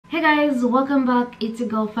Hey guys, welcome back. It's your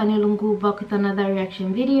girl Fanny Lungu back with another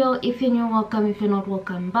reaction video. If you're new, welcome. If you're not,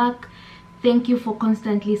 welcome back. Thank you for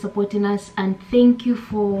constantly supporting us, and thank you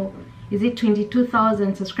for, is it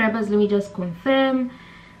 22,000 subscribers? Let me just confirm.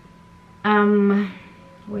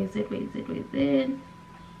 Where is it?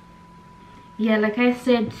 Yeah, like I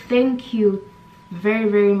said, thank you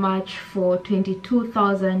very much for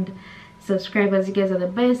 22,000 subscribers. You guys are the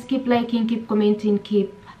best. Keep liking, keep commenting,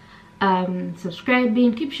 keep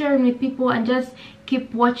subscribing, keep sharing with people, and just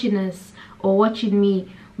keep watching us or watching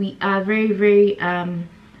me. We are very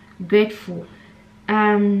grateful.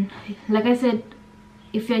 Like I said,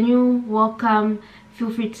 if you're new, welcome. Feel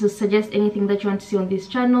free to suggest anything that you want to see on this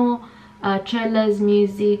channel, trailers,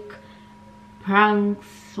 music,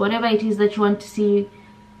 pranks, whatever it is that you want to see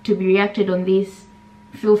to be reacted on this.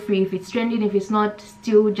 Feel free. If it's trending, if it's not,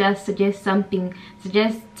 still just suggest something.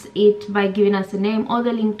 Suggest it by giving us a name or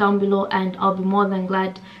the link down below, and I'll be more than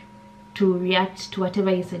glad to react to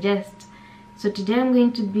whatever you suggest. So today I'm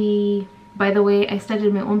going to be, by the way, I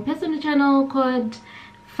started my own personal channel called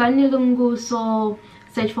Fanny Lungu, so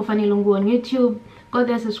search for Fanny Lungu on YouTube. Go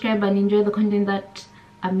there, subscribe, and enjoy the content that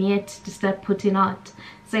I'm yet to start putting out.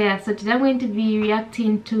 So yeah, so today I'm going to be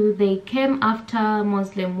reacting to They Came After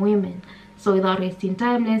Muslim Women. So without wasting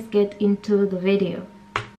time, let's get into the video.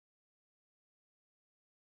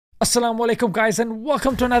 Assalamu alaikum guys, and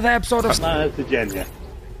welcome to another episode of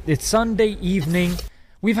It's Sunday evening.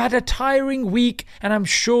 We've had a tiring week, and I'm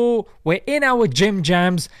sure we're in our gym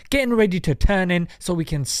jams getting ready to turn in so we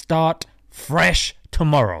can start fresh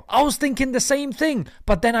tomorrow. I was thinking the same thing,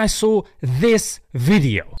 but then I saw this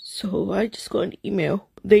video. So I just got an email.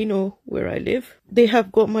 They know where I live. They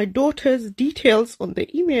have got my daughter's details on the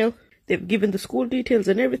email. They've given the school details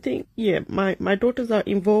and everything. Yeah, my daughters are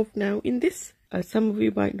involved now in this. As some of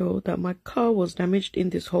you might know, that my car was damaged in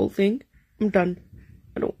this whole thing. I'm done.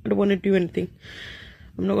 I don't want to do anything.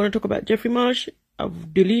 I'm not going to talk about Jeffrey Marsh.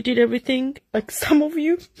 I've deleted everything. Like some of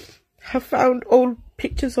you have found old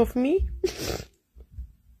pictures of me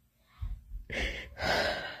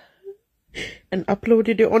and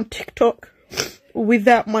uploaded it on TikTok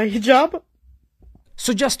without my hijab.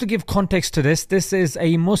 So just to give context to this is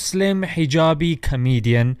a Muslim hijabi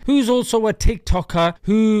comedian who's also a TikToker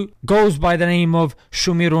who goes by the name of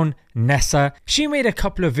Shumirun Nessa. She made a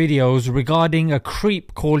couple of videos regarding a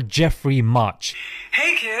creep called Jeffrey March.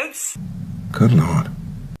 Hey kids! Good Lord.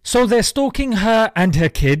 So they're stalking her and her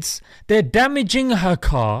kids, they're damaging her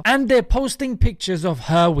car, and they're posting pictures of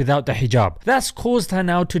her without the hijab. That's caused her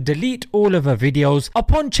now to delete all of her videos.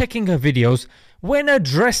 Upon checking her videos, when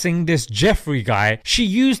addressing this Jeffrey guy, she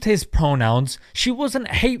used his pronouns, she wasn't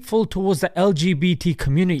hateful towards the LGBT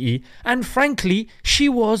community, and frankly, she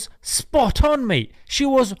was spot on, mate. She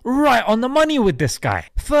was right on the money with this guy.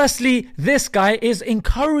 Firstly, this guy is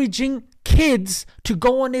encouraging kids to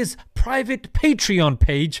go on his private Patreon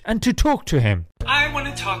page and to talk to him. I want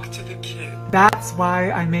to talk to the kid. That's why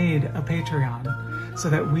I made a Patreon, so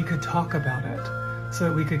that we could talk about it, so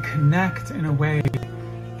that we could connect in a way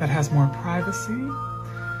that has more privacy,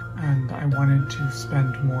 and I wanted to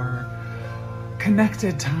spend more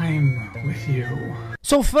connected time with you.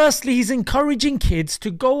 So firstly, he's encouraging kids to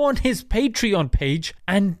go on his Patreon page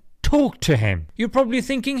and talk to him. You're probably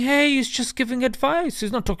thinking, hey, he's just giving advice.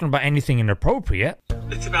 He's not talking about anything inappropriate.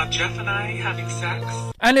 It's about Jeff and I having sex.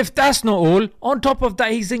 And if that's not all, on top of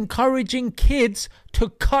that, he's encouraging kids to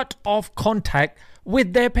cut off contact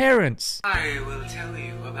with their parents. I will tell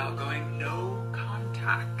you about going no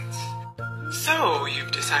contact. So,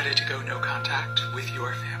 you've decided to go no contact with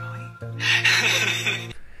your family?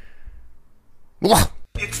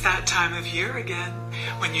 It's that time of year again,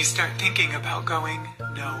 when you start thinking about going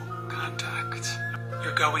no contact.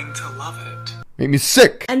 You're going to love it. Made me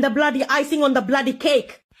sick. And the bloody icing on the bloody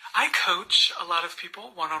cake. I coach a lot of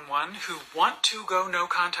people one-on-one who want to go no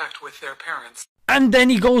contact with their parents. And then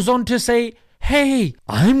he goes on to say, hey,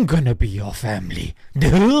 I'm gonna be your family.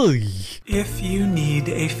 If you need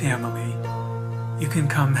a family, you can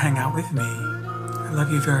come hang out with me. I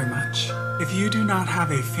love you very much. If you do not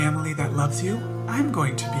have a family that loves you, I'm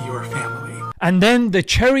going to be your family. And then the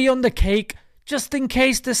cherry on the cake, just in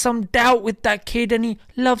case there's some doubt with that kid and he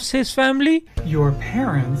loves his family. Your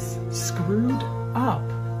parents screwed up.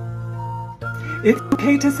 It's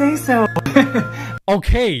okay to say so.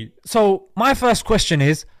 Okay, so my first question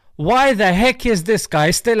is, why the heck is this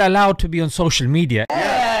guy still allowed to be on social media?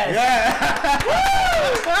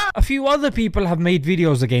 A few other people have made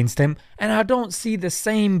videos against him, and I don't see the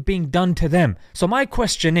same being done to them. So my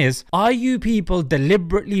question is, are you people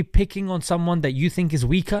deliberately picking on someone that you think is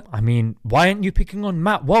weaker? I mean, why aren't you picking on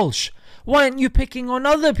Matt Walsh? Why aren't you picking on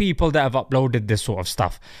other people that have uploaded this sort of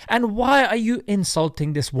stuff? And why are you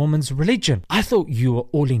insulting this woman's religion? I thought you were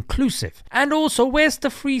all inclusive. And also, where's the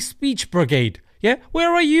free speech brigade? Yeah,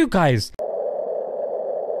 where are you guys?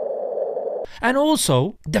 And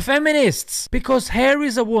also, the feminists, because here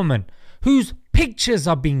is a woman whose pictures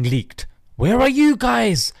are being leaked. Where are you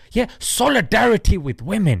guys? Yeah, solidarity with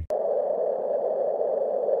women.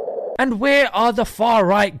 And where are the far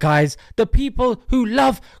right guys, the people who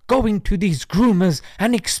love going to these groomers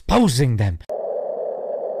and exposing them?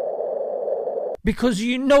 Because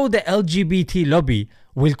you know the LGBT lobby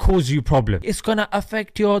will cause you problems. It's gonna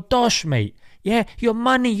affect your dosh, mate. Yeah, your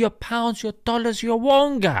money, your pounds, your dollars, your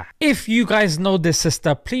wonga. If you guys know this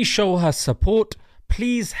sister, please show her support.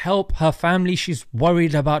 Please help her family. She's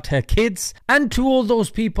worried about her kids. And to all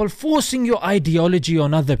those people forcing your ideology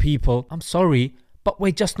on other people, I'm sorry, but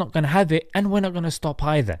we're just not going to have it, and we're not going to stop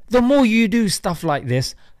either. The more you do stuff like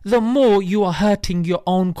this, the more you are hurting your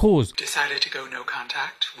own cause. Decided to go no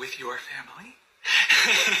contact with your family?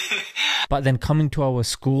 But then coming to our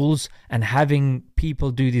schools and having people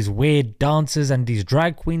do these weird dances and these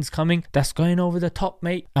drag queens coming, that's going over the top,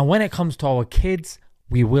 mate. And when it comes to our kids,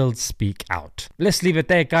 we will speak out. Let's leave it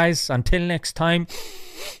there, guys. Until next time,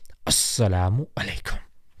 Assalamu alaikum.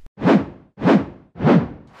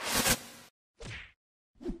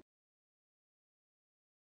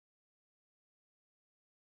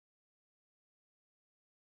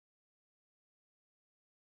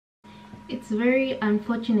 It's very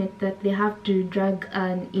unfortunate that they have to drag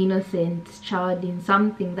an innocent child in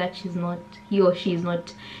something that he or she is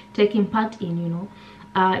not taking part in, you know.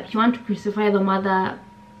 If you want to crucify the mother,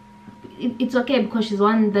 it's okay because she's the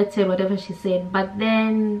one that said whatever she said. But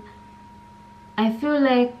then I feel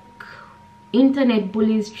like internet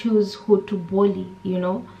bullies choose who to bully, you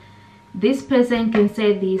know. This person can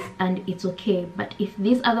say this and it's okay, but if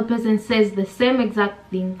this other person says the same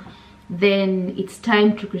exact thing, then it's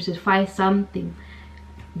time to crucify something.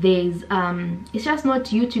 There's it's just not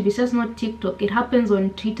YouTube, it's just not TikTok, it happens on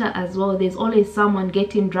Twitter as well. There's always someone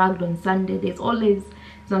getting dragged on Sunday, there's always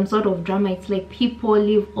some sort of drama. It's like people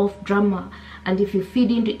live off drama, and if you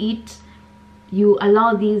feed into it, you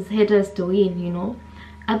allow these haters to win, you know.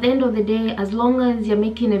 At the end of the day, as long as you're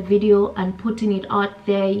making a video and putting it out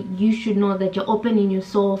there, you should know that you're opening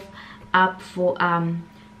yourself up for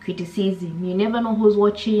criticism. You never know who's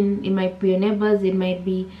watching. It might be your neighbors, it might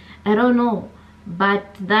be, I don't know,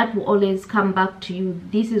 but that will always come back to you.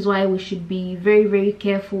 This is why we should be very, very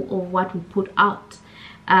careful of what we put out.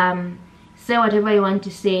 Say whatever you want to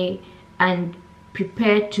say and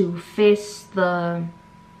prepare to face the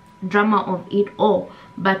drama of it all.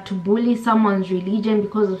 But to bully someone's religion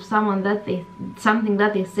because of something that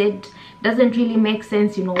they said doesn't really make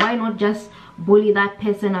sense, you know. Why not just bully that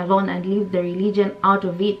person alone and leave the religion out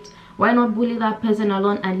of it? Why not bully that person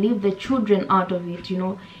alone and leave the children out of it, you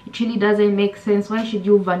know? It really doesn't make sense. Why should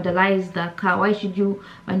you vandalize the car? Why should you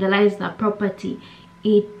vandalize the property?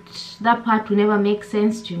 That part will never make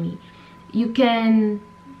sense to me.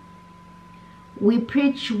 We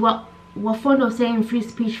preach we're fond of saying free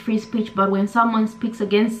speech, but when someone speaks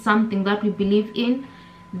against something that we believe in,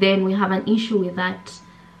 then we have an issue with that,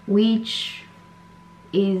 which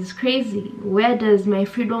is crazy. Where does my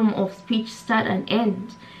freedom of speech start and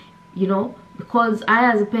end, you know? Because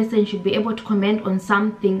I as a person should be able to comment on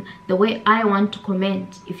something the way I want to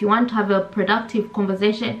comment. If you want to have a productive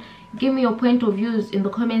conversation, give me your point of views in the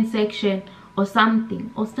comment section or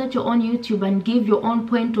something, or start your own YouTube and give your own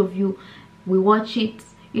point of view. We watch it,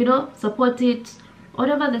 you know, support it,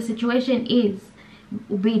 whatever the situation is,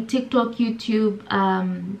 be it TikTok, YouTube,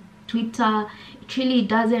 Twitter. It really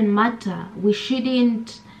doesn't matter. We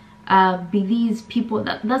shouldn't be these people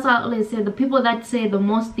that's what I always say, the people that say the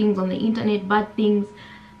most things on the internet, bad things,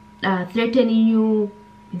 threatening you,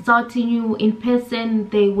 insulting you in person.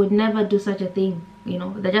 They would never do such a thing, you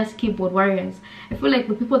know. They're just keyboard warriors. I feel like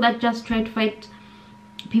the people that just try to fight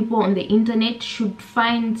people on the internet should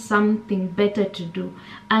find something better to do.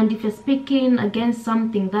 And if you're speaking against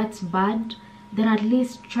something that's bad, then at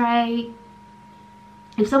least try,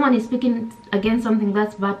 if someone is speaking against something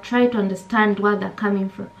that's bad, try to understand where they're coming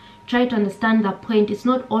from. Try to understand their point. It's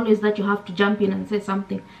not always that you have to jump in and say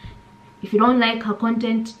something. If you don't like her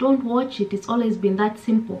content, don't watch it. It's always been that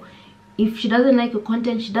simple. If she doesn't like your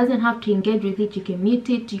content, she doesn't have to engage with it. You can mute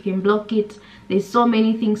it, you can block it. There's so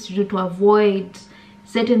many things to do to avoid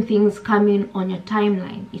certain things coming on your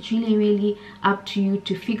timeline. It's really, really up to you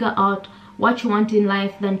to figure out what you want in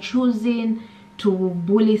life than choosing to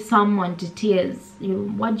bully someone to tears.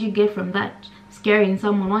 What do you get from that? Scaring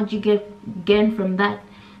someone, what do you gain from that?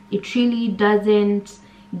 It really doesn't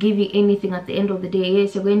give you anything at the end of the day.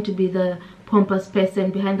 Yes, you're going to be the pompous person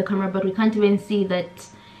behind the camera, but we can't even see that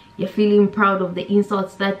you're feeling proud of the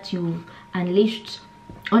insults that you've unleashed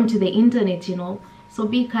onto the internet, you know. So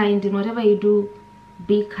be kind in whatever you do.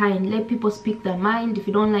 Be kind. Let people speak their mind. If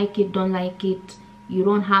you don't like it, don't like it. You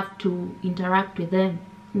don't have to interact with them.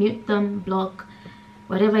 Mute them, block,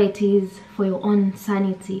 whatever it is, for your own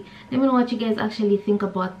sanity. Let me know what you guys actually think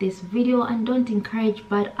about this video, and don't encourage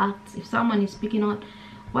bad acts. If someone is speaking out,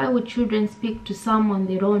 why would children speak to someone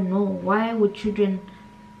they don't know? Why would children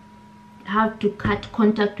have to cut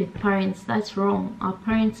contact with parents? That's wrong. Our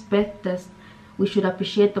parents birthed us. We should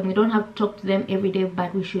appreciate them. We don't have to talk to them every day,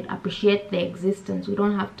 but we should appreciate their existence. We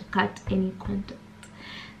don't have to cut any contact.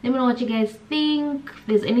 Let me know what you guys think. If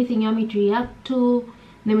there's anything you want me to react to,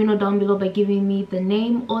 let me know down below by giving me the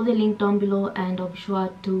name or the link down below, and I'll be sure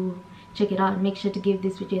to check it out. Make sure to give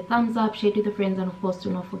this video a thumbs up, share it with your friends, and of course do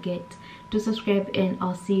not forget to subscribe, and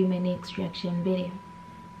I'll see you in my next reaction video.